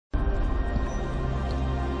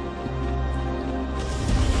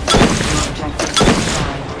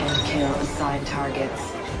Follow assigned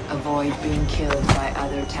targets. Avoid being killed by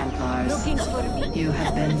other Templars. You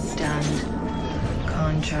have been stunned.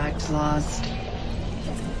 Contract lost.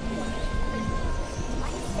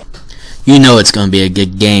 You know it's going to be a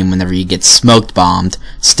good game whenever you get smoked bombed,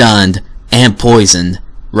 stunned, and poisoned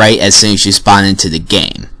right as soon as you spawn into the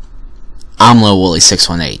game. I'm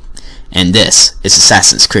LilWooly618, and this is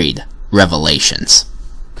Assassin's Creed Revelations.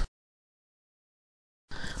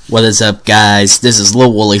 What is up, guys? This is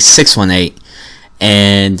LilWooly618,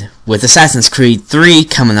 and with Assassin's Creed 3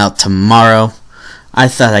 coming out tomorrow, I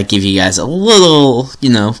thought I'd give you guys a little,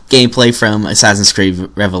 gameplay from Assassin's Creed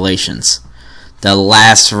Revelations. The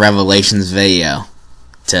last Revelations video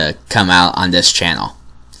to come out on this channel.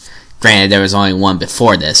 Granted, there was only one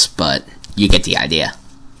before this, but you get the idea.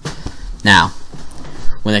 Now,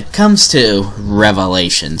 when it comes to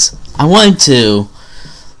Revelations, I wanted to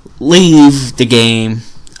leave the game,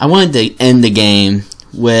 I wanted to end the game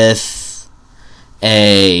with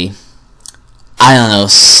a,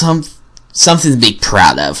 something to be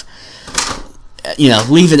proud of.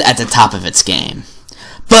 Leave it at the top of its game.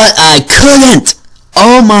 But I couldn't!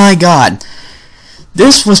 Oh my god.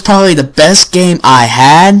 This was probably the best game I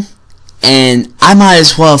had, and I might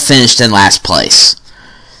as well have finished in last place.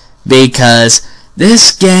 Because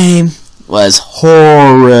this game was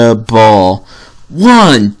horrible.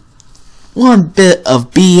 One bit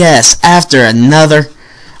of BS after another.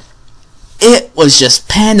 It was just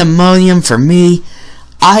pandemonium for me.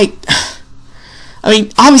 I mean,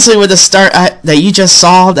 obviously with the start that you just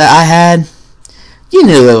saw that I had, you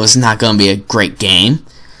knew it was not going to be a great game.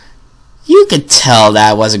 You could tell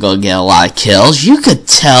that I wasn't going to get a lot of kills. You could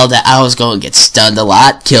tell that I was going to get stunned a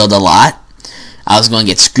lot, killed a lot. I was going to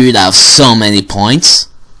get screwed out of so many points.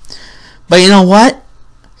 But you know what?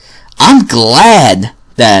 I'm glad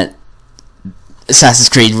that Assassin's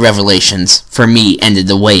Creed Revelations, for me, ended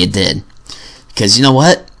the way it did. Because you know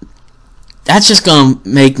what? That's just going to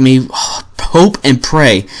make me hope and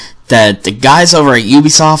pray that the guys over at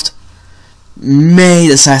Ubisoft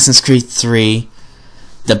made Assassin's Creed 3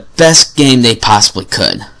 the best game they possibly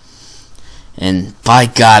could. And by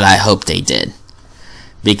God, I hope they did.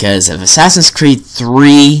 Because if Assassin's Creed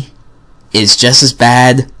 3 is just as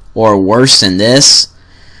bad or worse than this,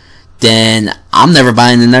 then I'm never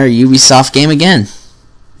buying another Ubisoft game again.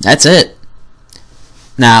 That's it.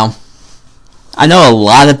 Now, I know a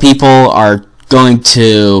lot of people are going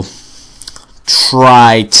to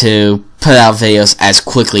try to put out videos as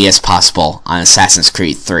quickly as possible on Assassin's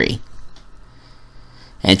Creed 3.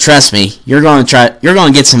 And trust me, you're going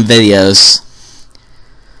to get some videos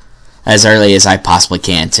as early as I possibly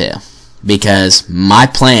can too. Because my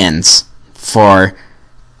plans for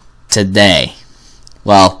today,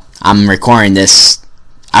 well, I'm recording this,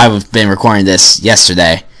 I've been recording this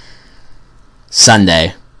yesterday,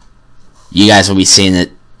 Sunday. You guys will be seeing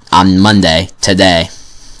it on Monday, today.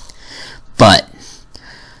 But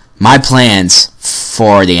my plans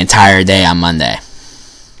for the entire day on Monday: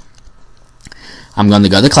 I'm going to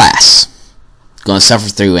go to class. Going to suffer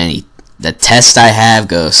through the test I have.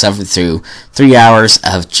 Go suffer through 3 hours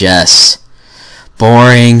of just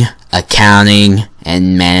boring accounting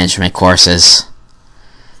and management courses.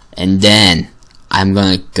 And then I'm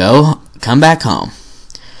going to come back home.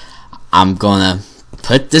 I'm going to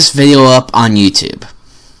put this video up on YouTube.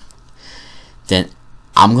 Then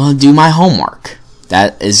I'm going to do my homework.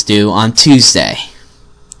 That is due on Tuesday.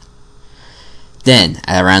 Then,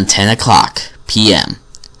 at around 10 o'clock p.m.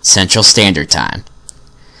 Central Standard Time,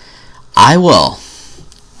 I will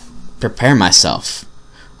prepare myself,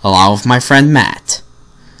 along with my friend Matt.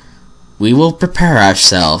 We will prepare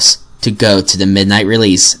ourselves to go to the midnight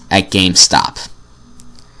release at GameStop.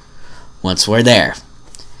 Once we're there,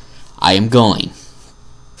 I am going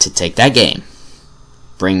to take that game,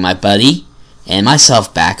 bring my buddy and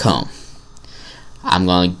myself back home. I'm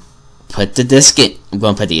going to put the disc in. I'm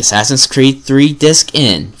going to put the Assassin's Creed 3 disc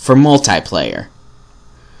in for multiplayer.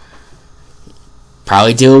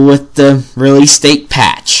 Probably deal with the release date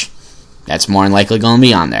patch. That's more than likely going to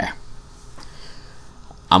be on there.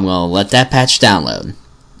 I'm going to let that patch download.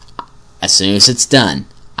 As soon as it's done,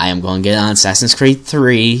 I am going to get on Assassin's Creed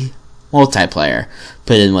 3 multiplayer.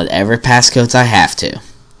 Put in whatever passcodes I have to.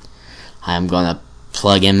 I am going to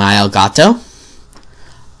plug in my Elgato.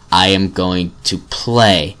 I am going to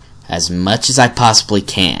play as much as I possibly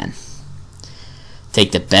can.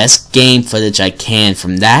 Take the best game footage I can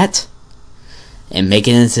from that and make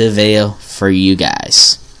it into a video for you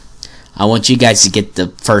guys. I want you guys to get the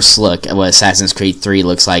first look at what Assassin's Creed 3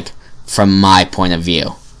 looks like from my point of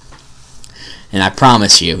view. And I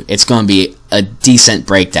promise you, it's going to be a decent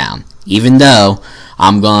breakdown. Even though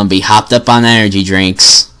I'm going to be hopped up on energy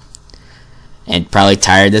drinks, and probably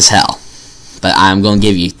tired as hell. But I'm going to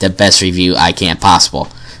give you the best review I can possible,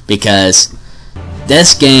 because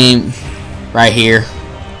this game right here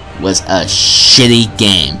was a shitty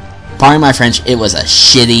game. Pardon my French, it was a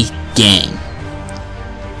shitty game.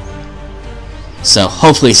 So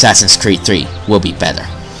hopefully Assassin's Creed 3 will be better.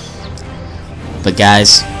 But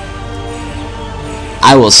guys,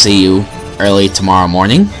 I will see you early tomorrow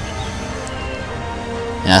morning.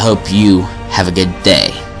 And I hope you have a good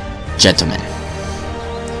day, gentlemen.